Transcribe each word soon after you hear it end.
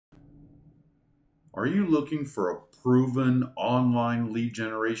Are you looking for a proven online lead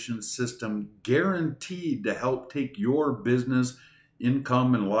generation system guaranteed to help take your business,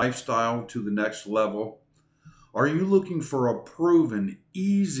 income, and lifestyle to the next level? Are you looking for a proven,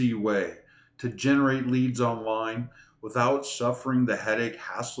 easy way to generate leads online without suffering the headache,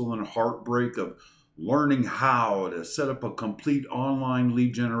 hassle, and heartbreak of learning how to set up a complete online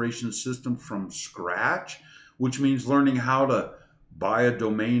lead generation system from scratch, which means learning how to buy a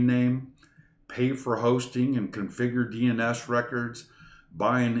domain name, pay for hosting and configure DNS records,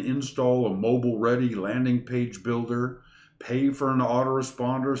 buy and install a mobile-ready landing page builder, pay for an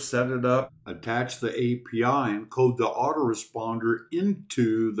autoresponder, set it up, attach the API and code the autoresponder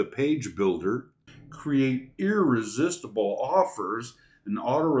into the page builder, create irresistible offers, an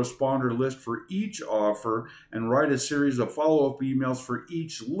autoresponder list for each offer, and write a series of follow-up emails for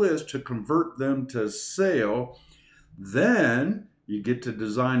each list to convert them to sale. Then you get to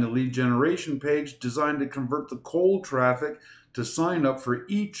design a lead generation page designed to convert the cold traffic to sign up for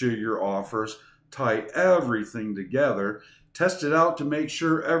each of your offers, tie everything together, test it out to make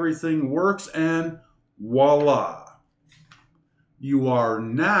sure everything works, and voila! You are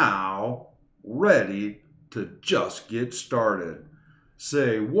now ready to just get started.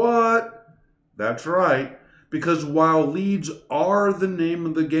 Say what? That's right. Because while leads are the name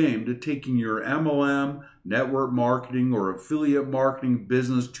of the game to taking your MLM, network marketing, or affiliate marketing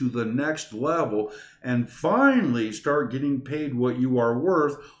business to the next level and finally start getting paid what you are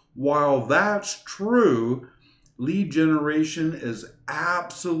worth, while that's true, lead generation is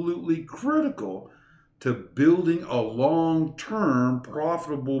absolutely critical to building a long-term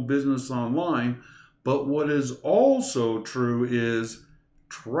profitable business online. But what is also true is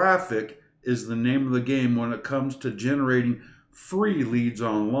traffic is the name of the game when it comes to generating free leads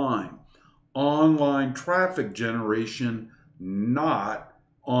online. Online traffic generation, not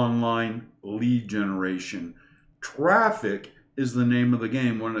online lead generation. Traffic is the name of the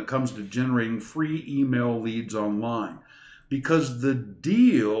game when it comes to generating free email leads online, because the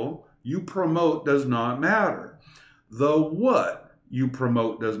deal you promote does not matter. The what you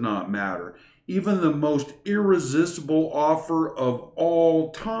promote does not matter. Even the most irresistible offer of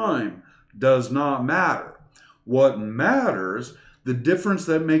all time does not matter. What matters, the difference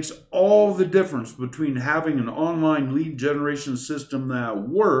that makes all the difference between having an online lead generation system that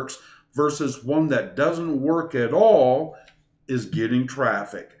works versus one that doesn't work at all, is getting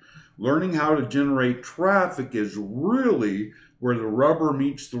traffic. Learning how to generate traffic is really where the rubber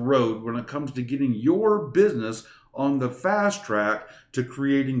meets the road when it comes to getting your business on the fast track to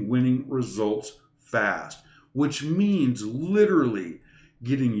creating winning results fast, which means literally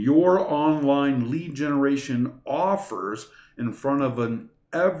getting your online lead generation offers in front of an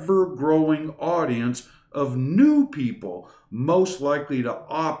ever-growing audience of new people most likely to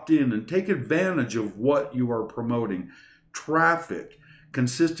opt in and take advantage of what you are promoting. Traffic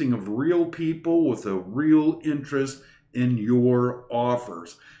consisting of real people with a real interest in your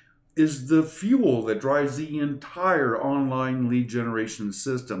offers is the fuel that drives the entire online lead generation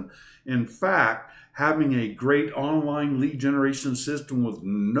system. In fact, having a great online lead generation system with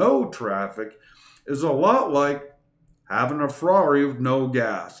no traffic is a lot like having a Ferrari with no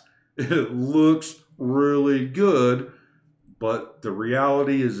gas. It looks really good, but the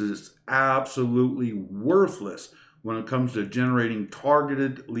reality is it's absolutely worthless when it comes to generating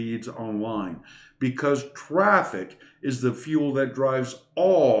targeted leads online, because traffic is the fuel that drives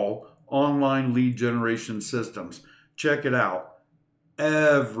all online lead generation systems. Check it out.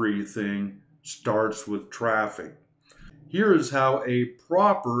 Everything starts with traffic. Here is how a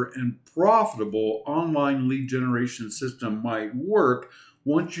proper and profitable online lead generation system might work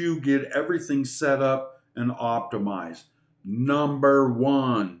once you get everything set up and optimized. Number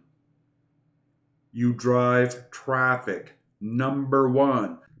one, you drive traffic. Number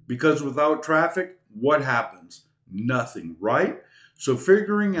one. Because without traffic, what happens? Nothing, right? So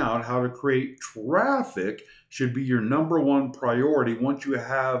figuring out how to create traffic should be your number one priority once you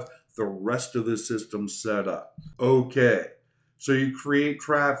have the rest of the system set up. Okay, so you create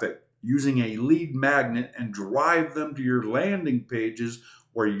traffic using a lead magnet and drive them to your landing pages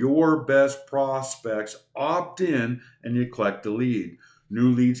where your best prospects opt in and you collect a lead.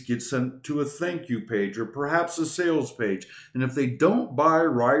 New leads get sent to a thank you page or perhaps a sales page. And if they don't buy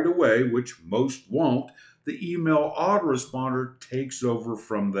right away, which most won't, the email autoresponder takes over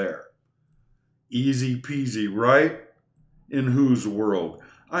from there. Easy peasy, right? In whose world?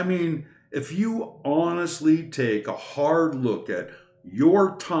 I mean, if you honestly take a hard look at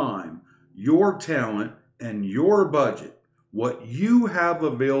your time, your talent, and your budget, what you have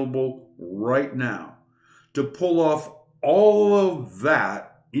available right now to pull off all of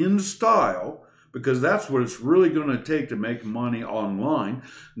that in style, because that's what it's really going to take to make money online.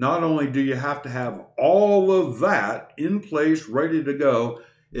 Not only do you have to have all of that in place, ready to go,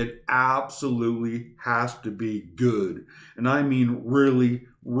 it absolutely has to be good. And I mean really,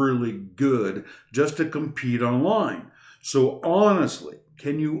 really good, just to compete online. So honestly,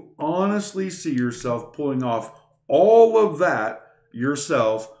 can you honestly see yourself pulling off all of that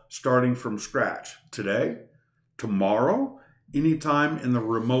yourself, starting from scratch today, tomorrow, anytime in the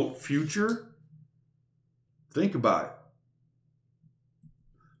remote future? Think about it.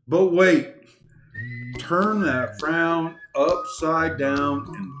 But wait, turn that frown upside down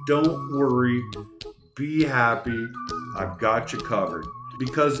and don't worry, be happy, I've got you covered.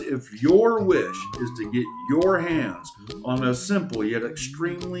 Because if your wish is to get your hands on a simple yet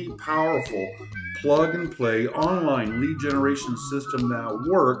extremely powerful plug and play online lead generation system that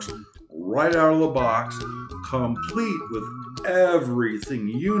works right out of the box, complete with everything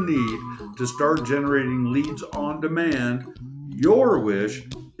you need to start generating leads on demand, your wish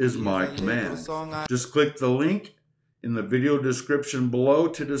is my command. Just click the link in the video description below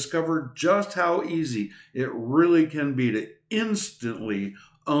to discover just how easy it really can be to instantly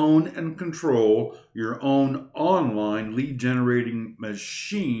own and control your own online lead generating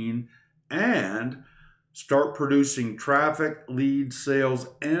machine and start producing traffic, leads, sales,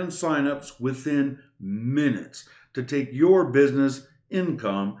 and signups within minutes to take your business,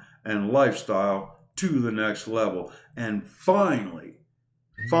 income, and lifestyle to the next level. And finally,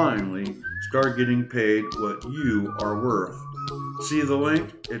 start getting paid what you are worth. See the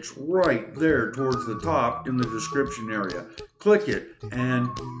link? It's right there towards the top in the description area. Click it and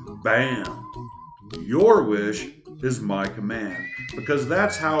bam! Your wish is my command, because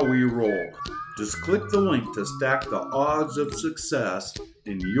that's how we roll. Just click the link to stack the odds of success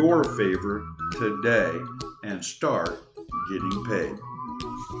in your favor today and start getting paid.